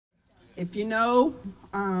If you know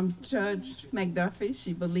Judge McDuffie,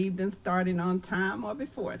 she believed in starting on time or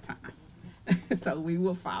before time. So we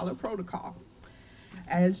will follow protocol.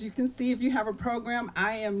 As you can see, if you have a program,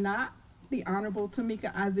 I am not the Honorable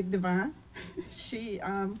Tamika Isaac Devine. She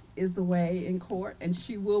is away in court and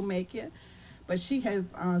she will make it. But she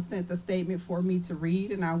has sent a statement for me to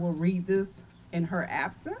read, and I will read this in her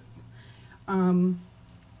absence.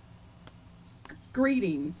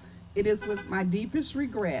 Greetings. It is with my deepest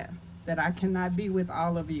regret that I cannot be with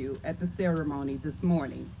all of you at the ceremony this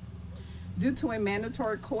morning. Due to a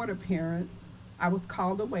mandatory court appearance, I was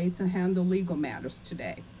called away to handle legal matters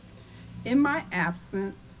today. In my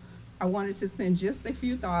absence, I wanted to send just a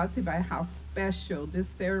few thoughts about how special this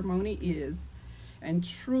ceremony is, and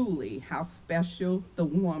truly how special the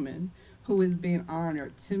woman who is being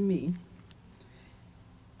honored to me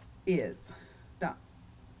is.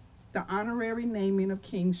 The honorary naming of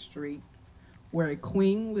King Street, where a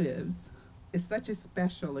queen lives, is such a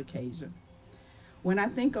special occasion. When I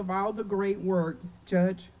think of all the great work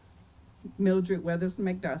Judge Mildred Weathers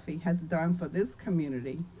McDuffie has done for this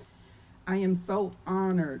community, I am so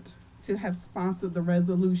honored to have sponsored the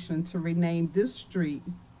resolution to rename this street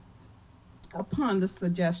upon the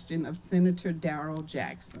suggestion of Senator Darrell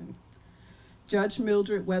Jackson. Judge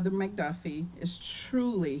Mildred Weathers McDuffie is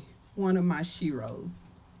truly one of my sheroes,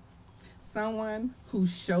 someone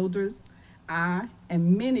whose shoulders I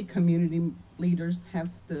and many community leaders have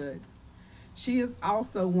stood. She is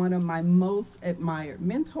also one of my most admired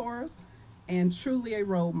mentors and truly a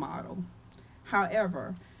role model.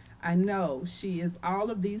 However, I know she is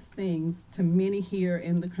all of these things to many here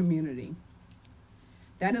in the community.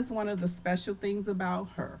 That is one of the special things about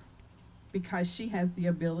her, because she has the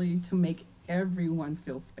ability to make everyone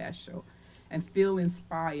feel special and feel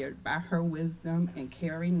inspired by her wisdom and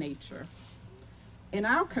caring nature. In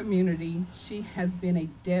our community, she has been a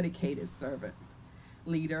dedicated servant,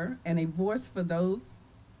 leader, and a voice for those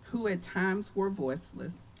who at times were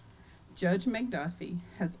voiceless. Judge McDuffie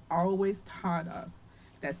has always taught us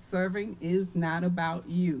that serving is not about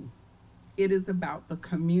you. It is about the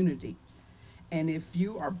community. And if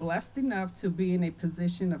you are blessed enough to be in a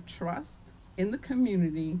position of trust in the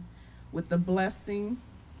community, with the blessing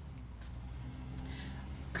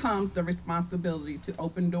comes the responsibility to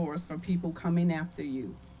open doors for people coming after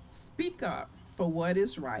you. Speak up for what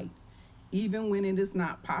is right, even when it is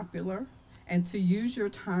not popular, and to use your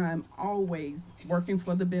time always working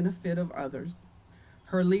for the benefit of others.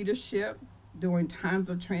 Her leadership during times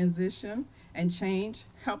of transition and change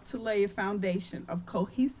helped to lay a foundation of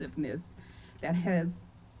cohesiveness that has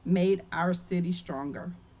made our city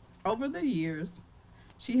stronger. Over the years,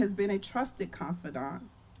 she has been a trusted confidant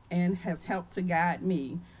and has helped to guide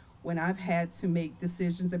me when I've had to make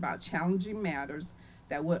decisions about challenging matters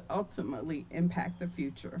that would ultimately impact the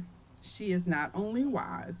future. She is not only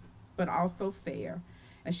wise, but also fair,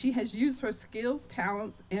 and she has used her skills,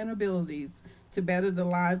 talents, and abilities to better the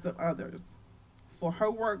lives of others. For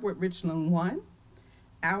her work with Richland One,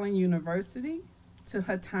 Allen University, to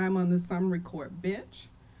her time on the Summary Court bench,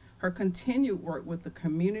 her continued work with the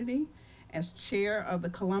community as chair of the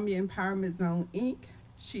Columbia Empowerment Zone, Inc.,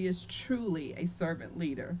 she is truly a servant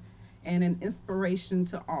leader and an inspiration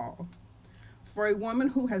to all. For a woman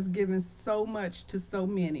who has given so much to so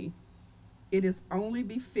many, it is only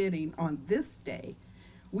befitting on this day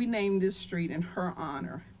we name this street in her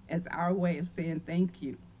honor as our way of saying thank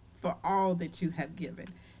you for all that you have given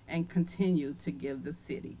and continue to give the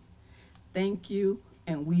city. Thank you,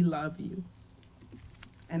 and we love you.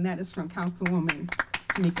 And that is from Councilwoman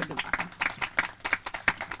Tamika Devine.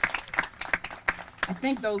 I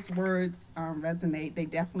think those words resonate. They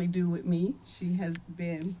definitely do with me. She has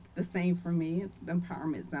been the same for me in the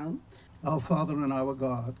Empowerment Zone. Our Father and our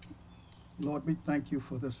God, Lord, we thank you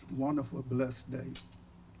for this wonderful, blessed day.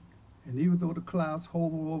 And even though the clouds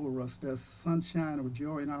hover over us, there's sunshine of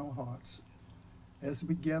joy in our hearts as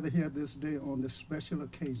we gather here this day on this special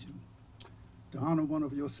occasion to honor one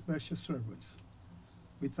of your special servants.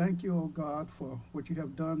 We thank you, O God, for what you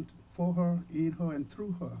have done for her, in her, and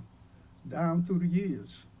through her, down through the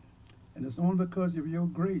years. And it's only because of your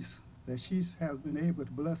grace that she has been able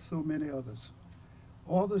to bless so many others.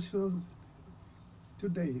 All the children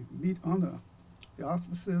today meet under the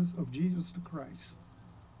auspices of Jesus the Christ,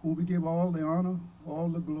 who we give all the honor, all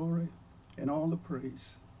the glory, and all the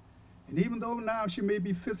praise. And even though now she may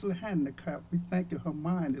be physically handicapped, we thank you her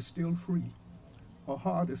mind is still free. Her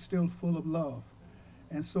heart is still full of love.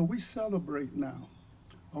 And so we celebrate now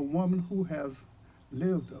a woman who has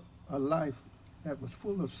lived a life that was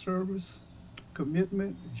full of service,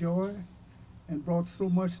 commitment, joy, and brought so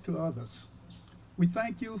much to others. We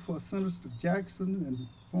thank you for Senator Jackson and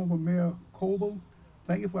former Mayor Coble.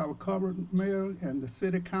 Thank you for our current mayor and the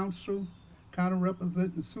city council, county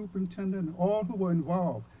representative, superintendent, and all who were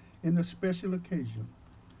involved in this special occasion.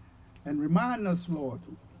 And remind us, Lord,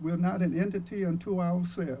 we're not an entity unto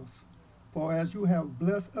ourselves. For as you have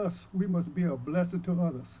blessed us, we must be a blessing to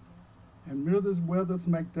others. And Mildred Weathers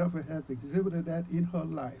McDuffie has exhibited that in her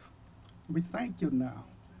life. We thank you now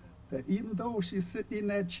that even though she's sitting in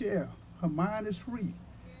that chair, her mind is free,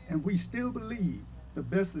 and we still believe the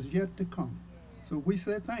best is yet to come. So we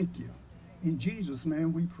say thank you. In Jesus'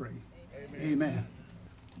 name we pray. Amen. Amen.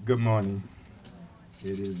 Good morning.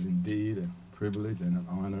 It is indeed a privilege and an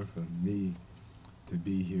honor for me to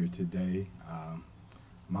be here today.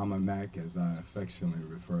 Mama Mac, as I affectionately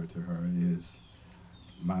refer to her, is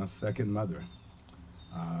my second mother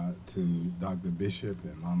to Dr. Bishop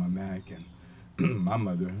and Mama Mac and my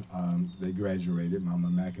mother. They graduated, Mama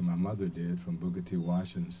Mac and my mother did, from Booker T.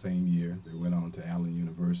 Washington the same year. They went on to Allen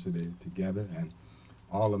University together, and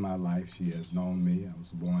all of my life she has known me. I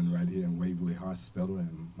was born right here in Waverly Hospital,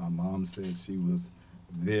 and my mom said she was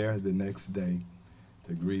there the next day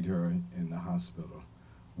to greet her in the hospital.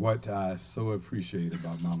 What I so appreciate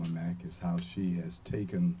about Mama Mac is how she has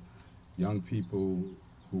taken young people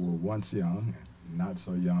who were once young, not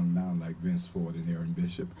so young now, like Vince Ford and Aaron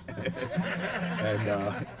Bishop,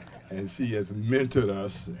 and she has mentored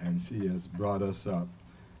us, and she has brought us up,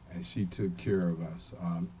 and she took care of us.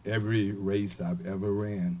 Every race I've ever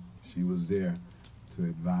ran, she was there to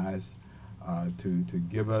advise, to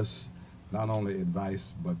give us not only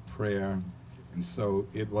advice, but prayer. And so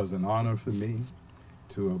it was an honor for me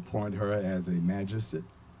to appoint her as a magistrate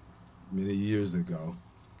many years ago.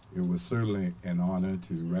 It was certainly an honor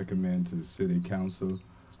to recommend to City Council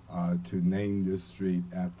to name this street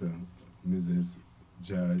after Mrs.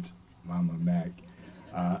 Judge, Mama Mac.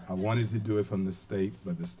 I wanted to do it from the state,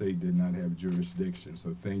 but the state did not have jurisdiction.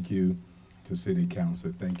 So thank you to City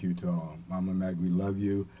Council. Thank you to all. Mama Mac, we love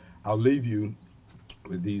you. I'll leave you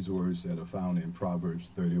with these words that are found in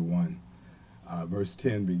Proverbs 31. Verse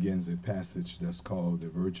 10 begins a passage that's called the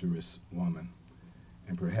virtuous woman.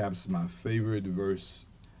 And perhaps my favorite verse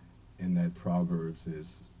in that Proverbs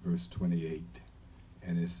is verse 28.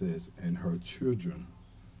 And it says, and her children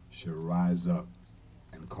shall rise up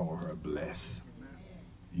and call her blessed.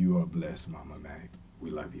 You are blessed, Mama Mac. We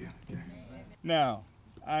love you. Okay. Now,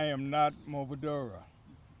 I am not Mobadura.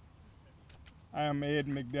 I am Ed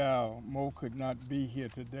McDowell. Mo could not be here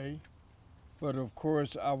today, but of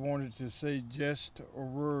course I wanted to say just a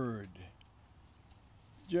word.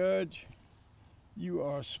 Judge, you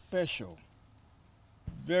are special,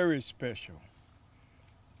 very special.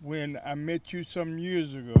 When I met you some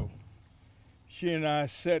years ago, she and I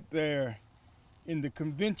sat there in the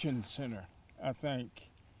convention center, I think,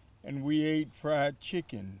 and we ate fried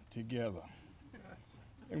chicken together.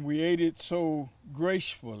 And we ate it so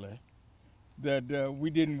gracefully that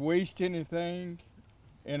we didn't waste anything,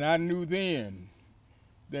 and I knew then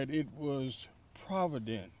that it was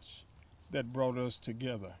providence that brought us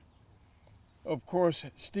together. Of course,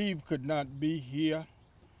 Steve could not be here,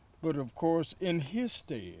 but of course, in his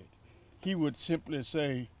stead, he would simply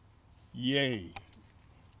say, yay.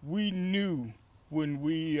 We knew when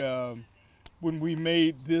we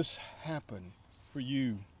made this happen for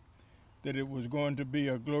you that it was going to be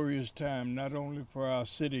a glorious time, not only for our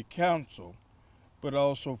city council, but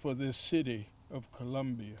also for this city of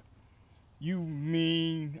Columbia. You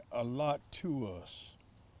mean a lot to us.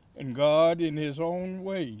 And God, in his own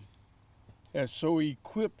way, has so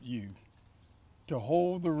equipped you to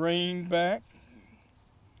hold the rein back,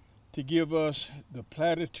 to give us the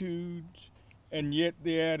platitudes, and yet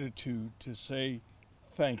the attitude to say,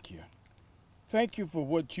 thank you. Thank you for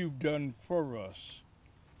what you've done for us.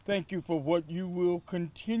 Thank you for what you will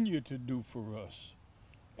continue to do for us.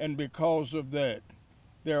 And because of that,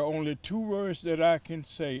 there are only two words that I can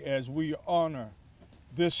say as we honor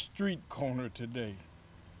this street corner today.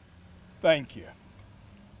 Thank you.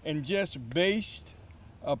 And just based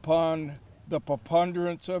upon the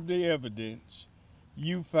preponderance of the evidence,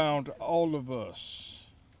 you found all of us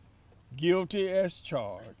guilty as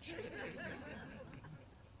charged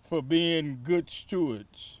for being good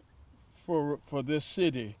stewards for this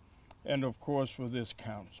city and, of course, for this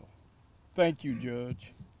council. Thank you,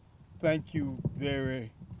 Judge. Thank you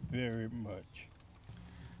very, very much.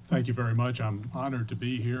 Thank you very much. I'm honored to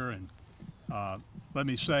be here. And let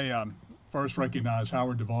me say, first recognize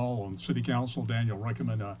Howard Duvall on City Council, Daniel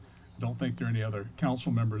Reckerman. I don't think there are any other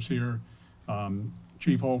council members here.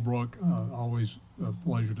 Chief Holbrook, always a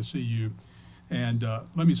pleasure to see you. And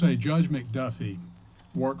let me say, Judge McDuffie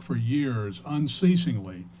worked for years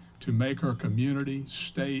unceasingly to make her community,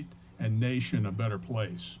 state, and nation a better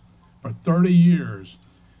place. For 30 years,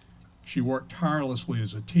 she worked tirelessly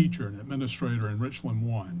as a teacher and administrator in Richland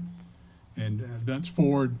One, and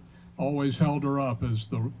thenceforward always held her up as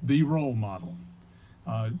the role model.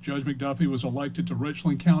 Judge McDuffie was elected to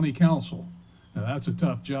Richland County Council. Now that's a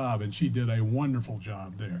tough job, and she did a wonderful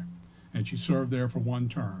job there. And she served there for one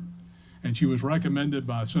term. And she was recommended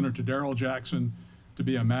by Senator Darrell Jackson to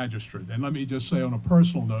be a magistrate. And let me just say on a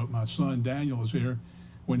personal note, my son Daniel is here.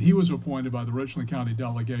 When he was appointed by the Richland County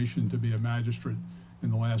delegation to be a magistrate in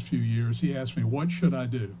the last few years, he asked me, what should I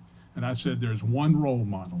do? And I said, there's one role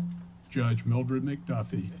model, Judge Mildred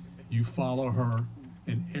McDuffie. You follow her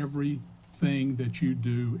in everything that you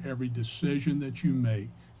do, every decision that you make,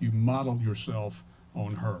 you model yourself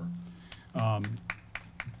on her.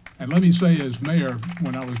 And let me say, as mayor,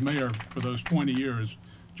 when I was mayor for those 20 years,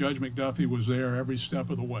 Judge McDuffie was there every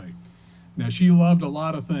step of the way. Now, she loved a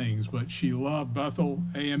lot of things, but she loved Bethel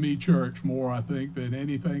AME Church more, I think, than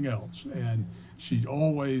anything else. And she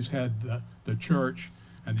always had the church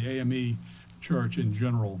and the AME Church in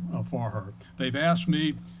general for her. They've asked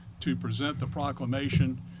me to present the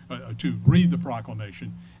proclamation, to read the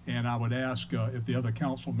proclamation, and I would ask if the other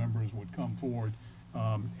council members would come forward,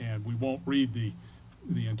 and we won't read the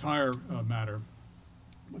entire matter,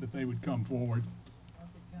 but if they would come forward.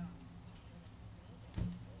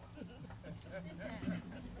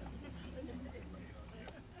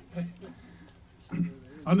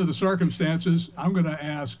 Under the circumstances, I'm going to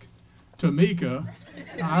ask Tamika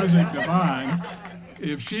Isaac Devine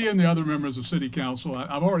if she and the other members of City Council,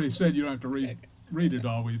 I've already said you don't have to read it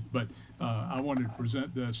all, but I wanted to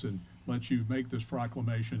present this and let you make this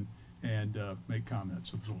proclamation and make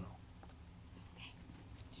comments as well.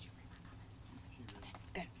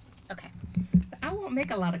 Good. Okay. So I won't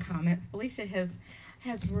make a lot of comments. Felicia has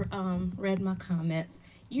read my comments.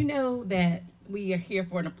 You know that we are here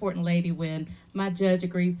for an important lady when my judge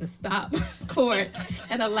agrees to stop court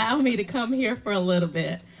and allow me to come here for a little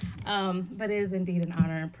bit. But it is indeed an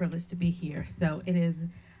honor and privilege to be here. So it is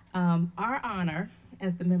our honor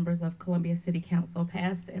as the members of Columbia City Council,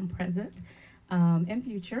 past and present and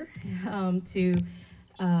future, to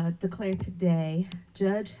declare today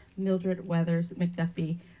Judge Mildred Weathers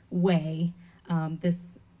McDuffie Way,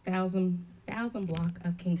 this thousand block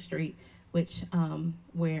of King Street, which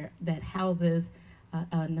where that houses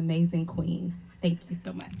an amazing queen. Thank you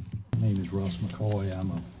so much. My name is Russ McCoy.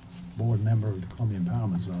 I'm a board member of the Columbia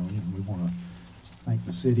Empowerment Zone. And we want to thank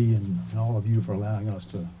the city and all of you for allowing us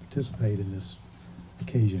to participate in this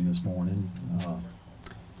occasion this morning. The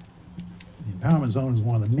Empowerment Zone is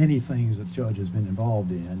one of the many things that the judge has been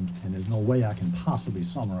involved in, and there's no way I can possibly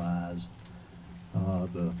summarize all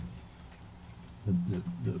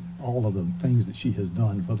of the things that she has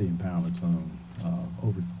done for the Empowerment Zone.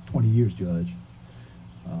 Over 20 years, Judge.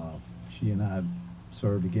 She and I have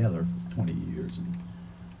served together for 20 years, and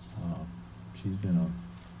she's been a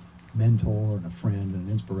mentor and a friend and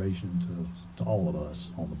an inspiration to all of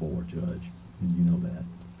us on the board, Judge, and you know that.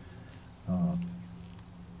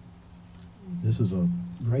 This is a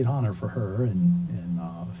great honor for her and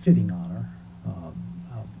a fitting honor.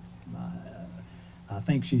 I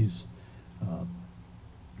think she's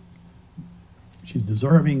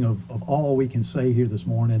deserving of all we can say here this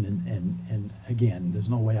morning, and again, there's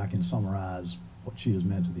no way I can summarize what she has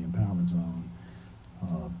meant to the Empowerment Zone.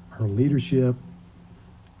 Her leadership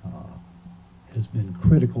has been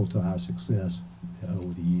critical to our success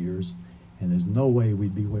over the years, and there's no way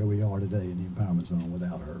we'd be where we are today in the Empowerment Zone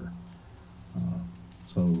without her.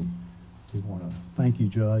 So we want to thank you,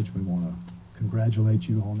 Judge. We want to congratulate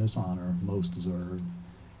you on this honor, most deserved,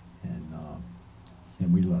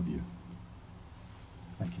 and we love you.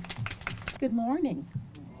 Thank you. Good morning.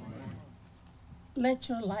 Let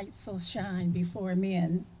your light so shine before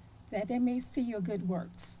men that they may see your good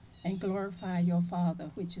works and glorify your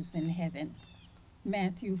Father which is in heaven.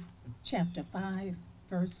 Matthew chapter 5,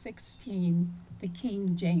 verse 16, the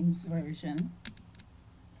King James Version.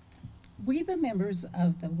 We, the members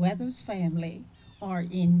of the Weathers family, are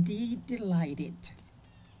indeed delighted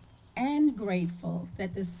and grateful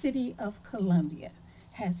that the city of Columbia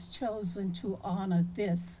has chosen to honor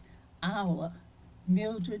this, our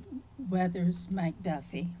Mildred Weathers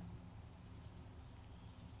McDuffie.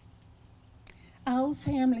 Our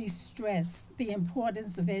family stress the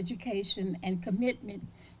importance of education and commitment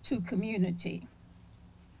to community.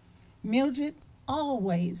 Mildred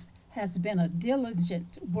always has been a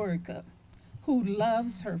diligent worker who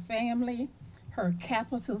loves her family, her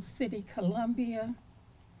capital city, Columbia,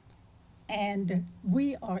 and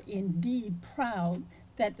we are indeed proud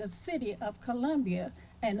that the city of Columbia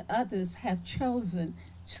and others have chosen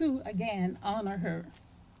to again honor her.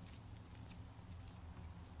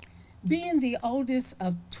 being the oldest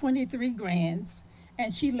of 23 grands,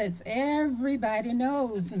 and she lets everybody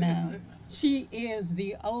knows now, she is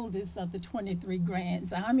the oldest of the 23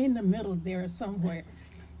 grands. I'm in the middle there somewhere.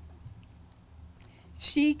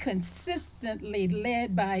 She consistently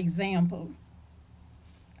led by example.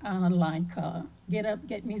 Like, get up,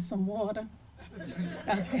 get me some water,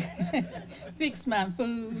 fix my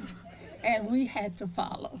food, and we had to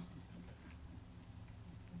follow.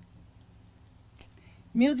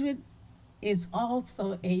 Mildred is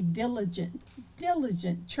also a diligent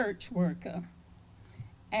church worker,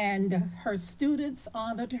 and her students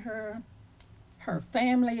honored her, her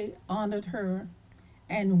family honored her,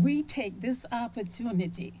 and we take this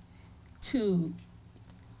opportunity to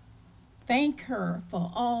thank her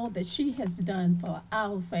for all that she has done for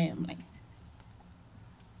our family.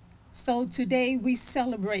 So today we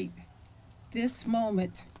celebrate this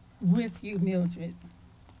moment with you, Mildred.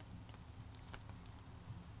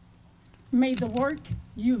 May the work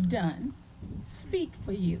you've done speak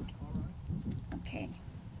for you. Okay.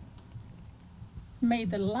 May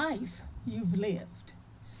the life you've lived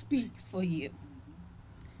speak for you.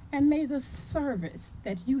 And may the service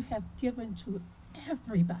that you have given to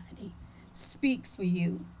everybody speak for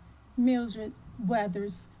you. Mildred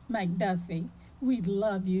Weathers McDuffie, we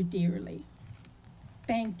love you dearly.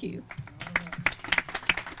 Thank you.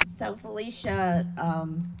 So Felicia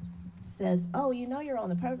says, oh, you know you're on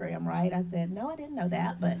the program, right? I said, no, I didn't know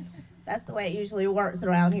that, but that's the way it usually works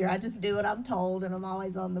around here. I just do what I'm told, and I'm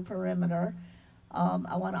always on the perimeter.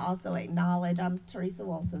 I want to also acknowledge, I'm Teresa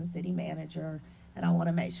Wilson, city manager, and I want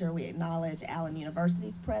to make sure we acknowledge Allen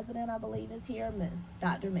University's president, I believe, is here, Miss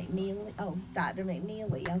Dr. McNeely. Oh, Dr.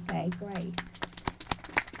 McNeely. Okay, great.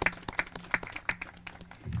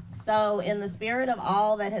 So in the spirit of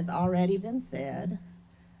all that has already been said,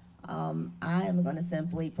 I am going to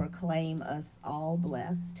simply proclaim us all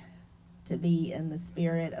blessed to be in the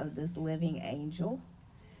spirit of this living angel,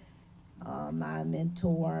 my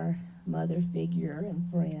mentor, mother figure, and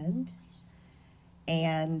friend.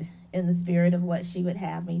 And in the spirit of what she would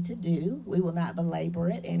have me to do, we will not belabor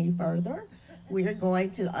it any further. We are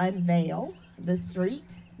going to unveil the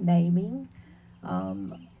street naming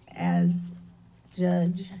as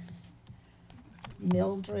Judge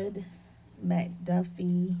Mildred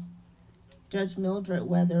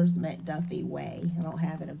Weathers McDuffie Way. I don't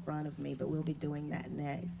have it in front of me, but we'll be doing that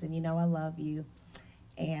next. And you know I love you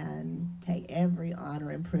and take every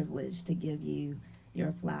honor and privilege to give you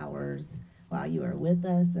your flowers while you are with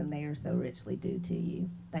us, and they are so richly due to you.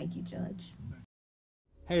 Thank you, Judge.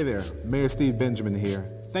 Hey there, Mayor Steve Benjamin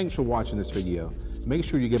here. Thanks for watching this video. Make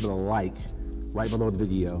sure you give it a like right below the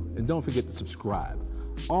video, and don't forget to subscribe.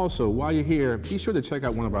 Also, while you're here, be sure to check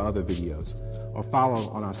out one of our other videos or follow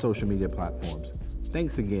on our social media platforms.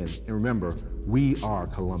 Thanks again, and remember, we are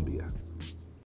Columbia.